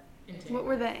the what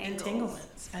were the angles?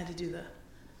 Entanglements. I had to do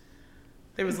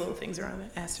there was little things around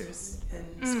it, asterisks and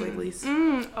squigglies.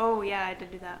 Oh yeah, I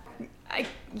did do that. I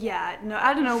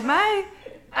don't know.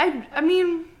 I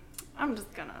mean, I'm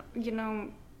just gonna,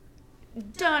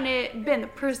 done it, been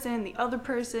the other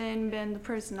person, been the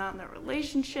person not in the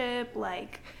relationship,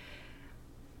 like,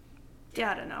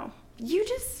 yeah, I don't know.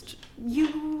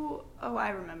 I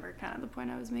remember kind of the point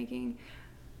I was making.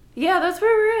 Yeah, that's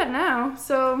where we're at now,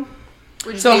 so.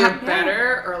 Would you say you're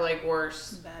better or like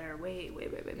worse? Better, way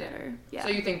better. Yeah. So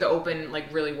you think the open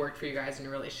like really worked for you guys in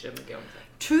your relationship with Gilman?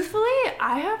 Truthfully,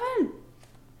 I haven't.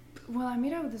 Well, I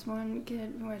made out with this one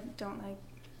kid who I don't like.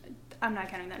 I'm not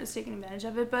counting that as taking advantage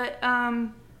of it, but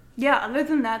yeah. Other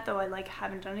than that, though, I like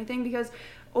haven't done anything because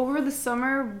over the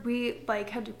summer we like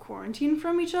had to quarantine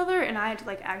from each other, and I had to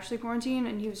like actually quarantine,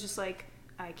 and he was just like,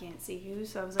 I can't see you,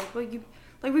 so I was like, well, you.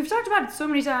 Like, we've talked about it so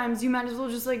many times, you might as well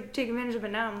just, like, take advantage of it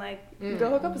now. I'm like,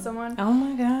 go hook up with someone. Oh,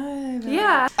 my God.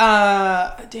 Yeah.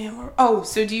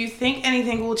 So do you think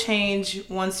anything will change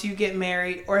once you get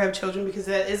married or have children? Because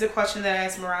that is a question that I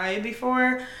asked Mariah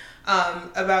before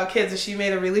about kids, and she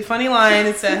made a really funny line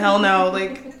and said, hell no,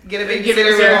 like, get a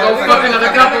babysitter, go fuck another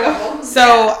couple.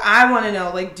 So I want to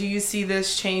know, like, do you see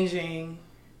this changing?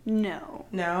 No.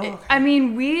 Okay. I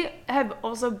mean, we have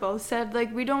also both said,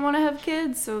 like, we don't want to have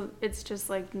kids, so it's just,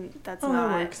 like, that's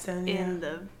not in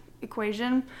the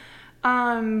equation.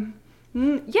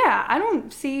 Yeah, I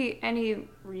don't see any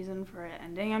reason for it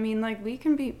ending. I mean, like, we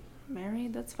can be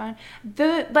married, that's fine.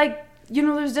 There's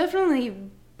definitely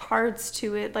parts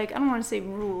to it, like, I don't want to say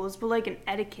rules, but, like, an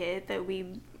etiquette that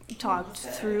we talked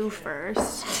through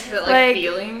first. Is it, like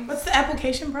feeling? What's the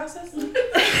application process?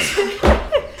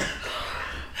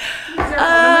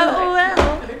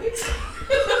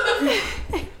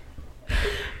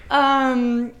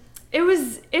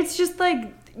 It's just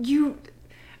like it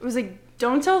was like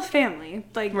don't tell family.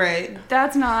 Like, Right.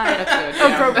 that's not That's good.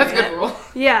 Yeah. appropriate. That's a good rule.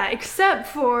 Yeah, except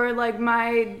for, like,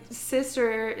 my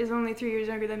sister is only 3 years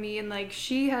younger than me, and, like,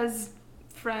 she has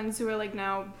friends who are, like,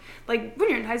 now, like, when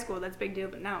you're in high school, that's a big deal,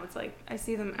 but now it's, like, I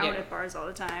see them out Yeah. at bars all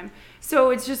the time. So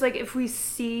it's just, like, if we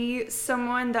see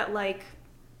someone that, like,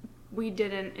 we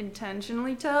didn't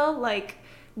intentionally tell, like,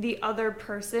 the other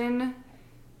person...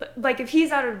 Like, if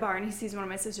he's out at a bar and he sees one of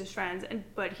my sister's friends,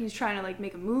 but he's trying to, like,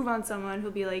 make a move on someone,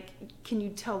 he'll be like, can you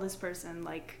tell this person,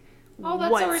 like, Oh,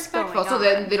 that's what's so respectful. going So on?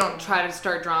 then they don't try to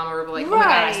start drama or be like, oh my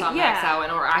god, I saw Right, Max yeah. out,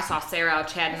 or I saw Sarah out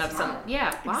chatting up some.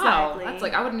 Yeah, wow. Exactly. That's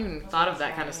like, I wouldn't even thought of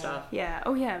that kind of stuff. Yeah.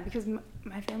 Oh, yeah, because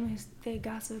my family, they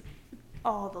gossip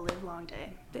all the live long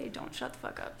day. They don't shut the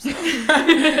fuck up. So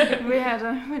we had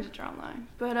to draw a line.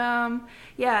 But,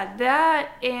 yeah,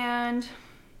 that and,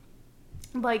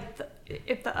 like,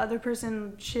 if the other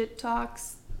person shit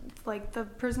talks, like, the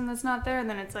person that's not there,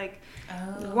 then it's like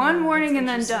one warning and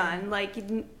then done.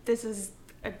 Like, this is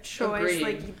a choice. Agreed.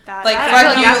 Like, that. Like, that- I feel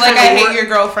fuck like you, that's like, like I a hate wor- your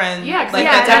girlfriend. Yeah, because like,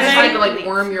 yeah, that's that's trying to definitely- like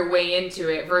worm your way into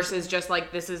it versus just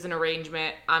like this is an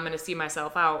arrangement. I'm gonna see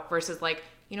myself out versus like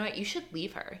you know what, you should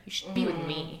leave her. You should be with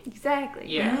me. Exactly.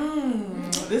 Yeah.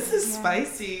 This is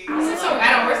spicy. This is so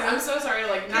bad. I'm so sorry to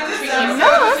like not to speak No, No,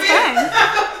 that's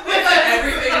fine. with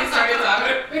everything we started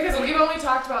talking. Because we've only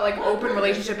talked about like open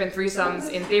relationship and threesomes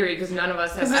in theory because none of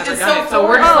us have 'Cause ever it's done so it. So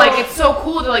we're just foreign. like it's so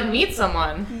cool to like meet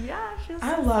someone. Yeah, just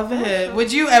I love it.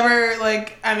 Would you ever,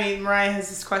 like, I mean, Mariah has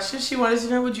this question. She wanted to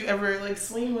know, would you ever, like,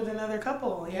 swing with another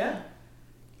couple? Yeah.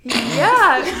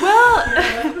 yeah. Well,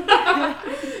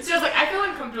 So I was like, I feel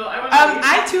uncomfortable. I want to leave.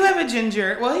 I too have a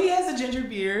ginger. Well, he has a ginger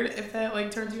beard, if that, like,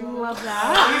 turns you on. love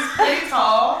that. He's pretty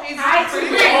tall. He's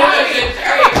pretty Wait, tall.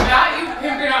 wait, not you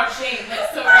pimping out Shane. Like,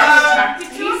 so are you attracted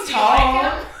to him? He's Do you like tall.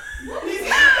 him?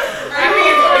 I think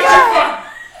it's going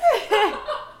too far.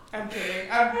 I'm kidding.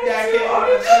 I'm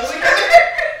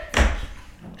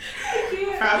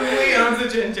Probably owns a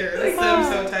ginger. The Sim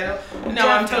so title. No,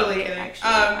 I'm totally kidding. Actually,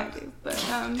 I do, but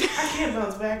I can't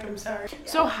bounce back. I'm sorry.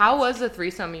 So how was the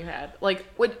threesome you had? Like,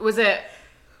 what was it?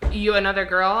 You, another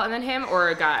girl, and then him, or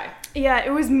a guy? yeah,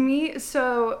 it was me.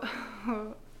 So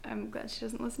I'm glad she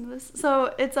doesn't listen to this.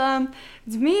 So it's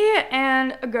me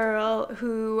and a girl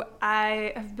who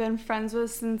I have been friends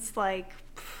with since like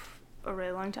a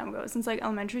really long time ago, since like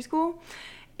elementary school,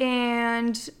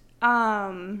 and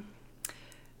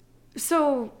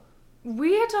so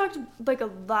we had talked like a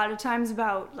lot of times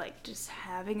about like just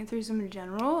having a threesome in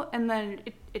general, and then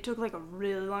it took like a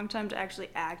really long time to actually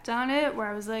act on it, where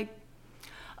I was like,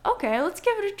 okay, let's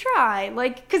give it a try.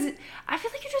 Like, because I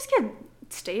feel like you just get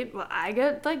I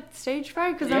get like stage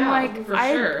fright because I'm Yeah, like, for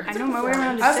I sure. know my way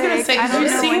around a I was gonna dick. say, I because don't you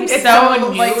know seem when to It's so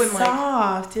so new like and, like-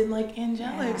 soft and like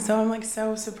angelic, so I'm like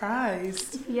so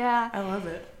surprised. Yeah. I love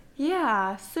it.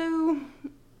 Yeah, so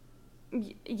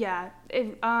yeah,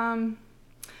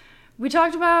 we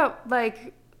talked about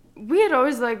like we had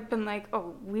always like been like,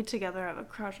 oh, we together have a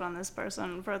crush on this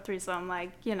person for a threesome,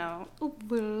 like, you know,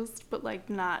 list, but like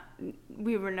not,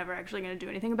 we were never actually gonna do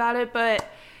anything about it. But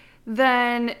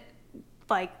then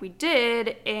like we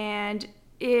did, and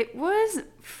it was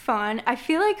fun. I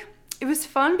feel like it was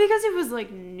fun because it was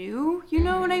like new, you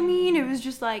know what I mean? It was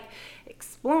just like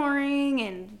exploring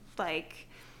and like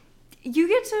you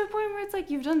get to a point where it's like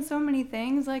you've done so many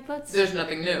things, like There's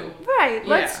nothing new. right,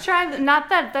 let's Yeah. try not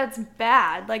that that's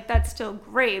bad, like that's still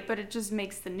great, but it just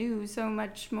makes the new so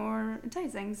much more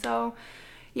enticing. So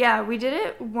yeah, we did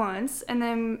it once, and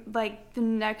then like the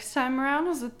next time around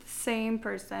was with the same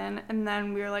person, and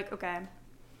then we were like, okay,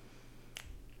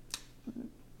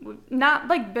 we've not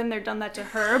like been there, done that to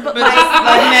her, but But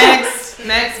like just the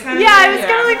next kind of yeah, I thing. was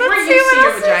kind of like, We're let's see used to what your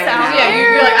else is vagina out now. Yeah,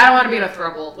 there. you're like, I don't want to be in a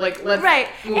throuble. Like, let's Right.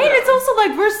 move And it it's up. also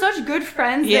like we're such good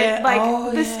friends Yeah. that like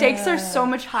Oh, the stakes yeah. are so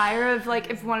much higher of like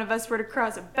if one of us were to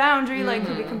cross a boundary, like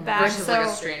could we come back? Versus So like a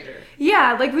stranger.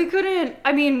 yeah, like we couldn't,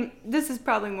 I mean, this is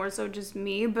probably more so just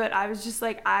me, but I was just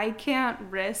like, I can't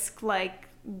risk like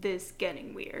this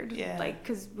getting weird. Yeah. Like,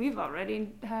 cause we've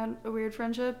already had a weird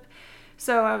friendship.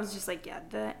 So I was just like, yeah,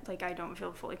 that, like, I don't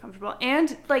feel fully comfortable.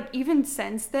 And, like, even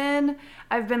since then,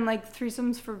 I've been, like,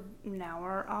 threesomes for an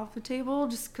hour off the table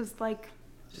just because, like,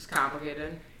 Just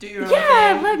complicated. Do your own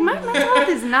yeah, thing. like, my mental health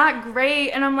is not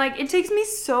great. And I'm like, it takes me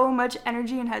so much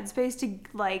energy and headspace to,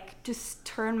 like, just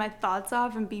turn my thoughts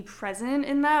off and be present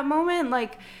in that moment.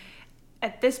 Like,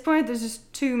 at this point, there's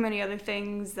just too many other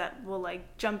things that will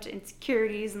like jump to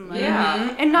insecurities and like,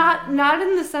 Yeah. and not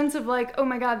in the sense of like, oh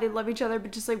my god, they love each other,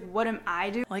 but just like, what am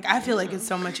I doing? Like, I feel like it's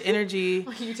so much energy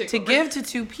You take to over. give to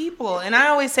two people. And I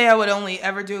always say I would only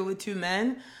ever do it with two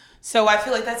men So I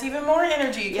feel like that's even more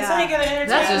energy because I ain't gonna entertain.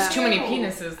 That's just too many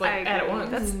penises I at agree.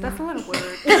 once. That's a lot of work.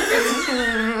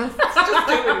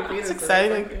 It's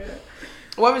exciting.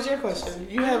 What was your question?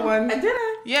 You had one. I did.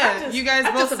 Yeah, you guys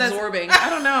I'm both just said. absorbing. I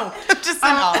don't know. Just in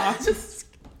awe.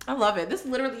 I love it. This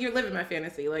literally, you're living my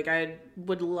fantasy. Like, I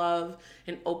would love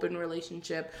an open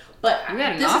relationship, but You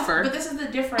had an this offer. But this is the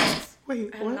difference.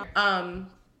 Wait, what?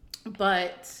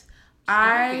 But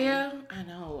I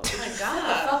know. Oh my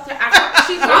god.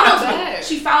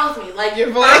 She follows me. Like Your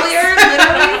voice? earlier,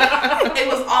 literally, it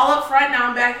was all up front. Now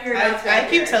I'm back here. Now it's I back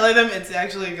keep here. telling them it's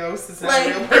actually a ghost. It's not Like, a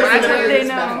real when person. I tell you They it's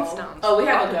know. Bethel. Oh, we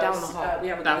have a Down ghost. the hall. We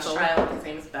have a ghost Bethel. child. His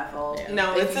name is Bethel.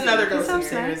 No, If it's you another see- ghost sounds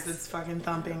upstairs. nice. It's fucking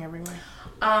thumping everywhere.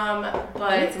 I need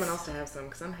But someone else to have some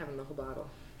because I'm having the whole bottle.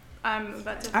 I'm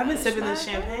about to. I've been finish sipping this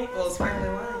that. champagne. Well,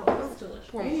 sparkling wine. it's delicious.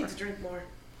 Pour We more. need to drink more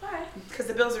Why? because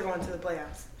the Bills are going to the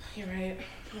playoffs. You're right.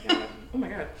 Oh my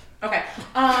god. Okay.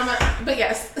 But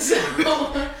yes.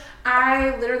 So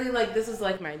I literally this is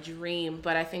like my dream,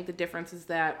 but I think the difference is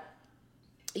that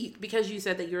because you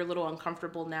said that you're a little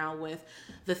uncomfortable now with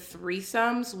the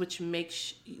threesomes, which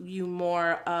makes you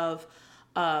more of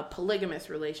a polygamous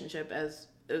relationship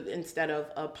instead of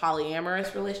a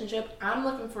polyamorous relationship. I'm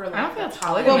looking for I don't think a that's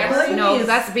polyamorous. polygamy. No, is- because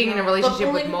that's being in a relationship with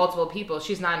polygamy- multiple people.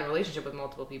 She's not in a relationship with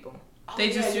multiple people. They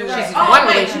just do You're like right. She's Oh, one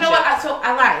wait, you know what? relationship.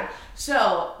 I lied.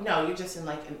 So no, you're just in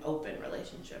an open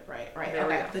relationship, right? Right. There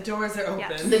we Okay. go. the doors are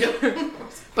open.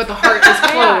 Yes. But the heart is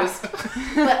closed.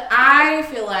 But I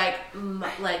feel like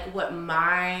what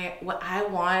I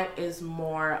want is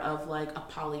more of like a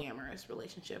polyamorous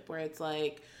relationship where it's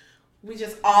like we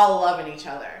just all loving each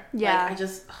other. Yeah. Like,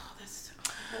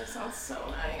 that sounds so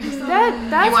nice.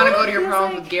 That's You want to what go it to your feels prom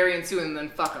like. with Gary and Sue and then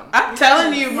fuck them. I'm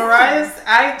telling you, Mariah's.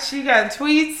 She got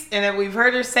tweets, and we've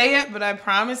heard her say it. But I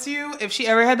promise you, if she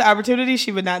ever had the opportunity,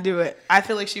 she would not do it. I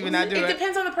feel like she would not do It it.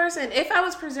 depends on the person. If I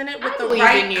was presented with I the believe in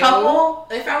right you. couple,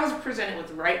 if I was presented with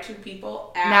the right two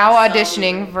people, Now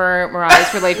absolutely. auditioning for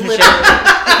Mariah's relationship. Literally.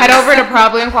 Head over to Hit up my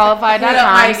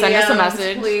probablyunqualified.com. Send us a DMs,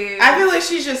 message. please. I feel like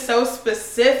she's just so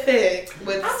specific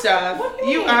with stuff. what do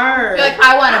you You mean? are. You're like,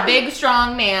 I want a big,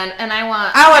 strong man, and I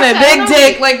want I want a don't big know.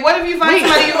 dick. Like, what if you find Wait.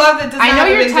 somebody you love that does I not know have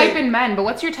a your big type dick? in men, but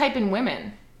what's your type in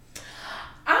women?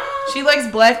 She likes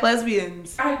black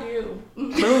lesbians. I do.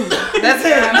 Boom. That's it.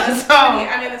 Yeah, That's all.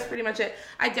 I mean, that's pretty much it.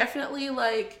 I definitely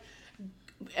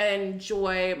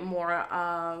enjoy more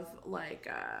of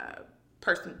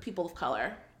people of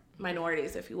color,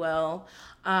 minorities, if you will.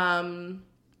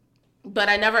 But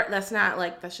I never. That's not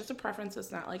that's just a preference.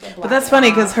 It's not like a. But that's funny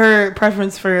because her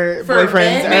preference for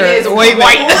boyfriends men are is white.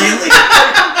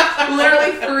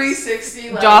 literally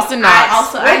 360. Dawson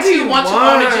Knox. I What do too you want to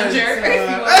own a want? ginger. If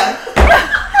you will.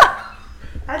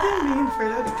 I didn't mean for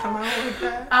that to come out like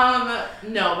that.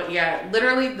 No, but yeah,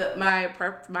 literally my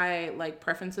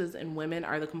preferences in women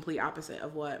are the complete opposite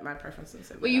of what my preferences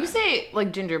in men Well, you are. say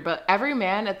ginger, but every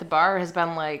man at the bar has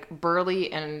been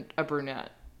burly and a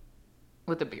brunette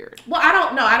with a beard. Well, I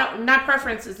don't know. My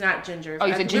preference is not ginger. Oh,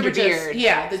 you said We were ginger just- beard.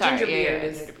 Yeah, the Sorry, ginger yeah, beard yeah,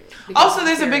 is. ginger beard. Also,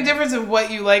 there's a big difference of what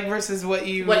you like versus what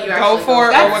you What you go actually for go or for.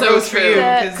 what That's goes so for true. you.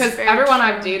 That's Because very everyone true.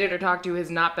 I've dated or talked to has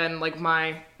not been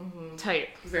my type.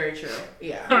 Very true.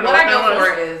 Yeah. don't know What I what go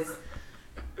that for is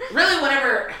really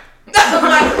whatever.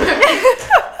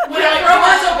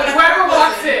 Whoever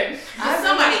walks in.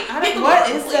 Somebody. What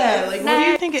is that? Like, what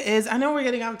do you think it is? I know we're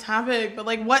getting off topic, but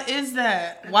what is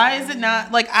that? Why is it not?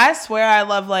 I swear I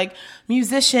love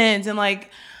musicians and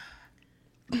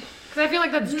Because I feel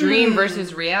like that's dream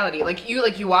versus reality.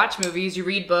 You watch movies, you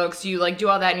read books, you do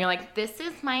all that, and you're like, this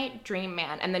is my dream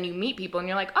man. And then you meet people, and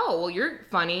you're like, oh, well, you're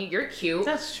funny, you're cute.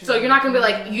 That's true. So you're not gonna be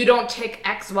like, you don't tick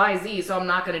X, Y, Z, so I'm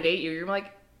not gonna date you. You're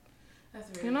like, That's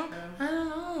very you know, I don't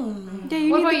know. Yeah,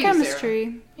 you What need about the you, Sarah?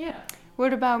 chemistry. yeah.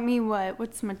 What about me?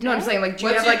 What's my type? No, I'm saying do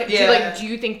you What's have your- do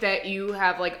you think that you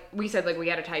have we said we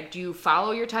had a type? Do you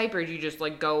follow your type, or do you just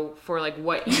go for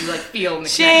what you feel in the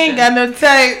She ain't connection? got no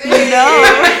type.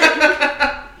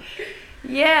 No.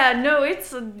 Yeah, no,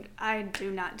 I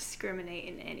do not discriminate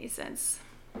in any sense.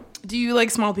 Do you like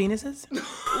small penises?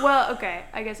 Well, okay,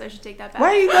 I guess I should take that back.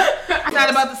 Why are you? It's not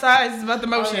about the size. It's about the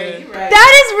motion. right.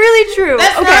 That is really true.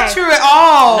 That's okay. not true at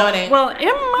all. No, it ain't. Well, in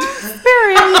my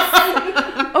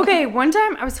experience, okay, one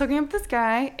time I was hooking up with this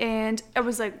guy, and I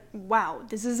was like, "Wow,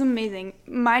 this is amazing."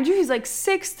 Mind you, he's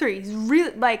 6'3". He's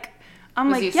really I'm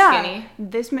Was like, he yeah, skinny?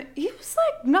 he was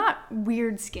not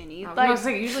weird skinny. I was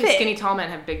saying, usually fit. skinny tall men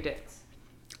have big dicks.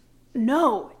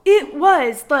 No, it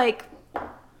was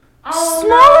Oh,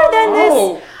 smaller than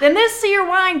no. this Sear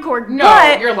wine cord. No,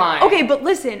 but, you're lying. Okay, but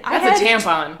listen, I That's had a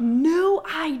tampon. no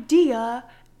idea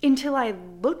until I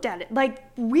looked at it. Like,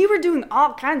 we were doing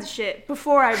all kinds of shit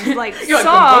before I, like, You're like,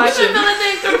 saw "Promotion."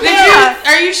 it.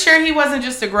 Are you sure he wasn't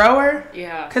just a grower?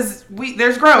 Yeah. Because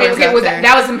there's growers Okay, out was there.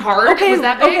 that was him hard? Okay, Was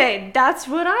that big? okay, that's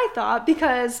what I thought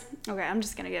because, okay, I'm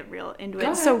just gonna get real into it.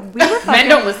 Go So ahead. we were fucking... Men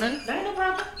don't listen. That ain't no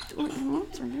problem.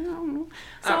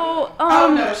 So,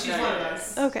 Oh no, she's one of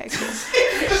us. Okay, cool.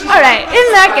 All right,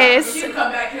 in that case... You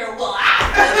come back here, well,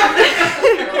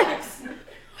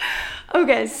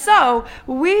 Okay, so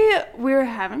we were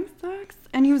having sex,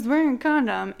 and he was wearing a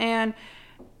condom, and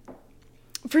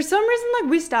for some reason, like,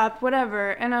 we stopped,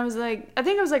 whatever, and I was like,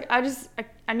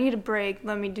 I need a break,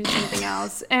 let me do something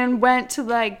else, and went to,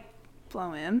 like,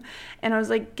 blow him, and I was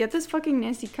like, get this fucking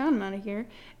nasty condom out of here,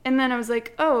 and then I was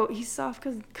like, oh, he's soft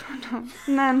because of the condom,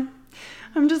 and then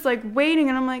I'm just, like, waiting,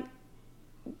 and I'm like,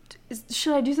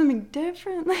 should I do something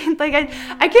different? Like I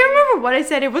can't remember what I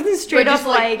said. It wasn't straight But up just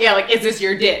like yeah, like, is this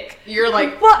your dick? You're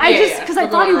like, well, I yeah, just yeah, because I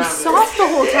we're thought he going was around soft the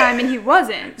whole time and he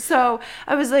wasn't. So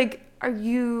I was like,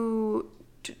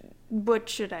 what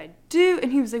should I do?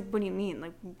 And he was like, what do you mean?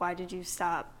 Like, why did you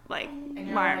stop? Like,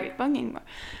 why are we bugging more?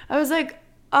 I was like,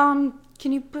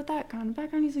 can you put that condom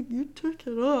back on? He's like, you took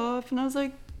it off. And I was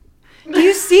like, do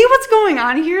you see what's going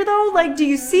on here though? Like, do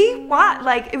you see what?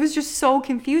 Like, it was just so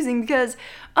confusing because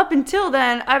up until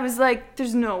then I was like,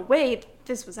 there's no way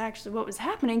this was actually what was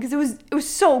happening because it was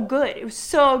so good. It was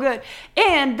so good.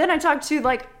 And then I talked to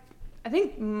like I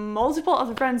think multiple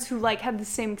other friends who like had the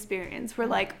same experience. Were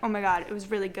like, oh my god, it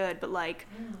was really good, but like,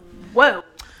 whoa.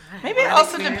 Maybe it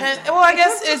also depends. Well, I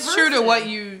guess it's true to what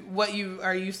you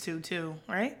are used to too,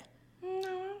 right?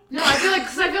 No, I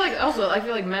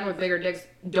feel like men with bigger dicks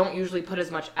don't usually put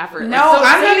as much effort. No, like, so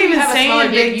I'm say not you even have a saying smaller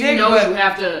big dick, you know but- you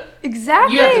have to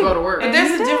Exactly. you have to go to work. And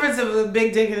there's a difference of a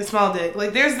big dick and a small dick.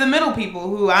 Like, there's the middle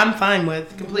people who I'm fine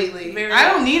with completely. Very I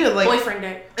don't need it like boyfriend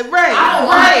dick. Right. I don't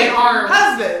want right. an arm.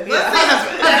 Husband. Let's say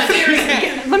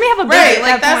husband. Let me have a Right, big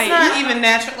like at that that's point. not even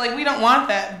natural. Like, we don't want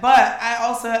that. But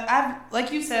I've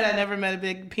like you said, I never met a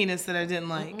big penis that I didn't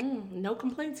like. No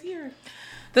complaints here.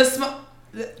 The small.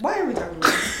 Why are we talking about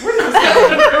this?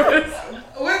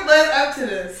 We're led up to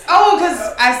this. Oh,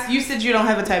 because you said you don't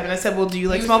have a type, and I said, well, do you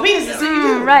like small penises? So you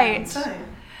do. Right. It's fine.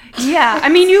 Yeah, I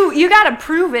mean, you gotta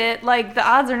prove it. Like, the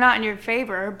odds are not in your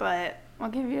favor, but I'll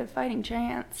give you a fighting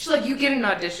chance. She's like, you get an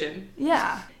audition.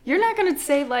 Yeah. You're not gonna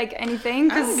say, like,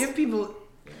 anything, I don't because... give people.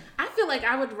 I feel like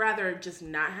I would rather just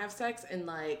not have sex and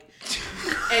like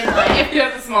If you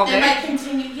have a small and dick. like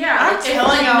continue. Yeah, I'm like,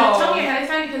 telling y'all. Tell me ahead of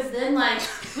time because then like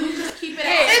we can just keep it.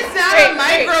 It's not Hey, a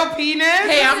micro penis.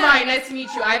 Hey, I'm Ryan. Nice to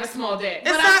meet you. I have a small dick.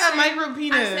 It's But not I'm a saying- micro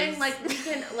penis. I'm saying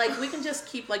like we can just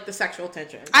keep like the sexual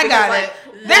tension. I got Because, it. like,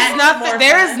 There's that's nothing. more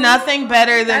There is fun. nothing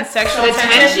better than That's sexual the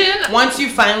tension. tension. Once you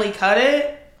finally cut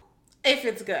it, if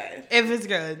it's good. if it's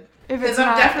good. If it's Because I've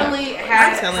not... definitely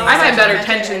had. telling you. I've had better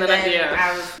sexual tension than I do.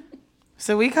 I was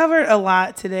So we covered a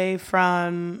lot today,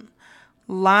 from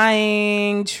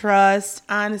lying, trust,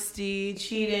 honesty,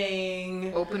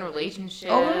 cheating, Open relationship.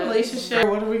 open relationship.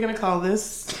 What are we gonna call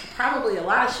this? probably a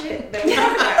lot of shit that we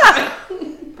talked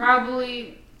about.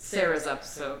 Probably Sarah's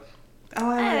episode.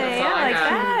 Oh, Hey, That's all I I like got.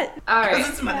 that. All right.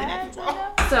 It's Monday Night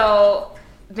Football. So,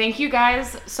 thank you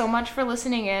guys so much for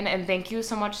listening in, and thank you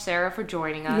so much, Sarah, for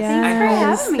joining us. Thanks for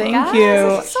having me, thank guys. you.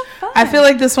 This is so fun. I feel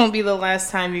like this won't be the last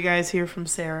time you guys hear from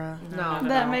Sarah. No,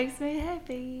 That makes me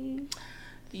happy.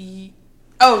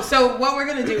 Oh, so what we're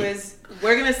gonna do is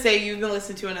we're gonna say you've been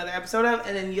listening to another episode of,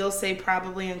 and then you'll say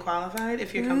probably unqualified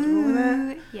if you're comfortable with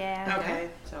that. Yeah. Okay.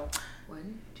 So,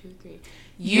 1, 2, 3.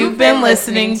 You've been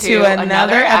listening to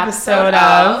another episode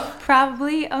of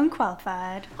Probably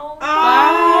unqualified.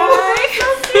 Oh,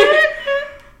 so cute.